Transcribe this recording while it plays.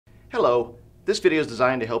Hello, this video is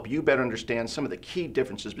designed to help you better understand some of the key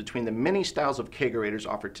differences between the many styles of Kegerators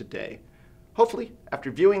offered today. Hopefully, after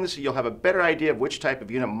viewing this, you'll have a better idea of which type of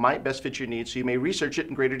unit might best fit your needs so you may research it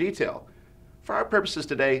in greater detail. For our purposes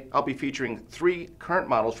today, I'll be featuring 3 current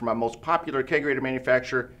models from our most popular Kegerator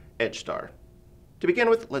manufacturer, EdgeStar. To begin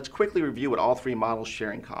with, let's quickly review what all 3 models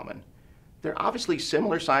share in common. They're obviously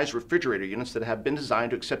similar sized refrigerator units that have been designed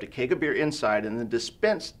to accept a keg of beer inside and then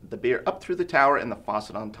dispense the beer up through the tower and the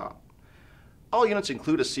faucet on top. All units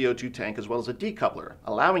include a CO2 tank as well as a decoupler,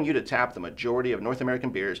 allowing you to tap the majority of North American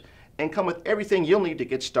beers and come with everything you'll need to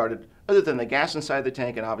get started other than the gas inside the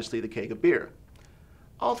tank and obviously the keg of beer.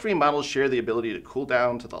 All 3 models share the ability to cool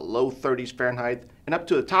down to the low 30s Fahrenheit and up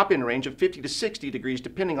to a top-end range of 50 to 60 degrees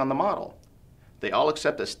depending on the model. They all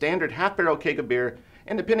accept a standard half-barrel keg of beer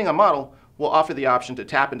and depending on model, will offer the option to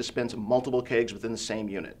tap and dispense multiple kegs within the same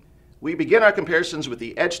unit. We begin our comparisons with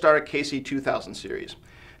the EdgeStar KC2000 series.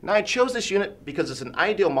 Now I chose this unit because it's an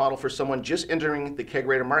ideal model for someone just entering the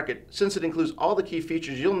Kegerator market since it includes all the key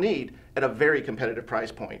features you'll need at a very competitive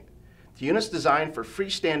price point. The unit's designed for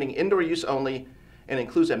freestanding indoor use only and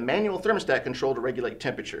includes a manual thermostat control to regulate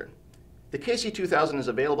temperature. The KC2000 is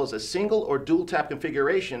available as a single or dual tap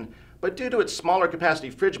configuration, but due to its smaller capacity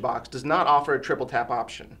fridge box does not offer a triple tap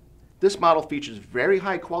option. This model features very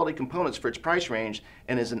high quality components for its price range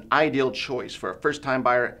and is an ideal choice for a first-time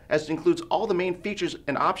buyer as it includes all the main features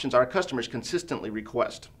and options our customers consistently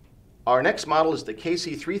request. Our next model is the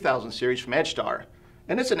KC3000 series from EdgeStar,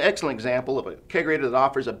 and it's an excellent example of a kegerator that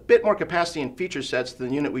offers a bit more capacity and feature sets than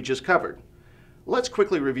the unit we just covered. Let's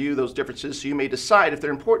quickly review those differences so you may decide if they're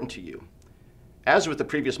important to you. As with the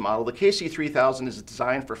previous model, the KC3000 is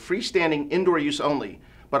designed for freestanding indoor use only,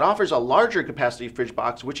 but offers a larger capacity fridge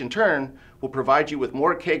box which in turn will provide you with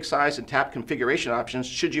more keg size and tap configuration options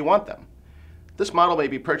should you want them. This model may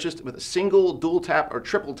be purchased with a single, dual tap or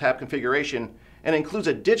triple tap configuration and includes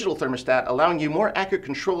a digital thermostat allowing you more accurate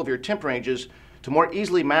control of your temp ranges to more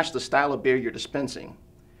easily match the style of beer you're dispensing.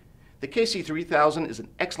 The KC3000 is an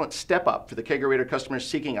excellent step up for the Kegerator customers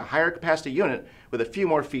seeking a higher capacity unit with a few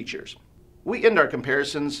more features. We end our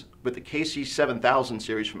comparisons with the KC7000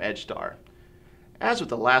 series from EdgeStar. As with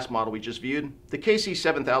the last model we just viewed, the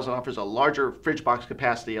KC7000 offers a larger fridge box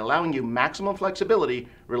capacity allowing you maximum flexibility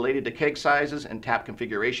related to keg sizes and tap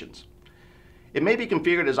configurations. It may be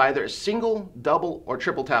configured as either a single, double, or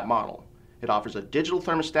triple tap model. It offers a digital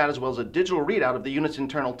thermostat as well as a digital readout of the unit's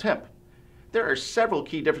internal temp. There are several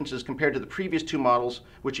key differences compared to the previous 2 models,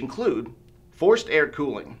 which include forced air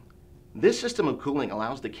cooling. This system of cooling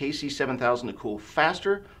allows the KC7000 to cool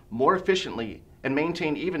faster, more efficiently, and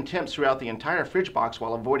maintain even temps throughout the entire fridge box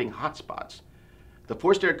while avoiding hot spots. The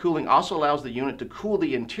forced air cooling also allows the unit to cool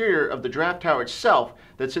the interior of the draft tower itself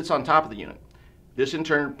that sits on top of the unit. This in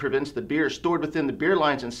turn prevents the beer stored within the beer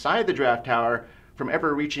lines inside the draft tower from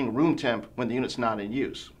ever reaching room temp when the unit's not in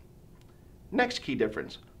use. Next key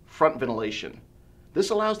difference, front ventilation. This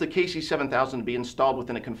allows the KC7000 to be installed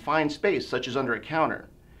within a confined space such as under a counter.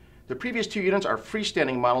 The previous 2 units are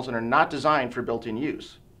freestanding models and are not designed for built-in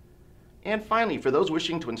use. And finally, for those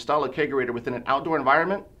wishing to install a kegerator within an outdoor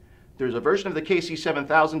environment, there's a version of the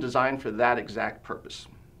KC7000 designed for that exact purpose.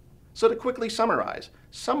 So to quickly summarize,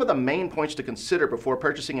 some of the main points to consider before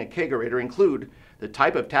purchasing a kegerator include the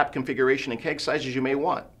type of tap configuration and keg sizes you may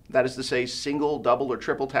want, that is to say single, double, or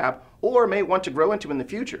triple tap, or may want to grow into in the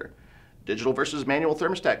future, digital versus manual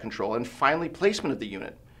thermostat control, and finally placement of the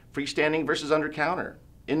unit, freestanding versus under counter,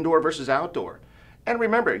 indoor versus outdoor. And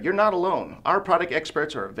remember, you're not alone. Our product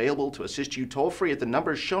experts are available to assist you toll-free at the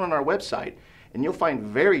numbers shown on our website, and you'll find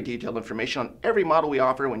very detailed information on every model we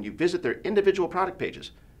offer when you visit their individual product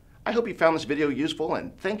pages. I hope you found this video useful,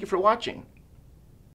 and thank you for watching.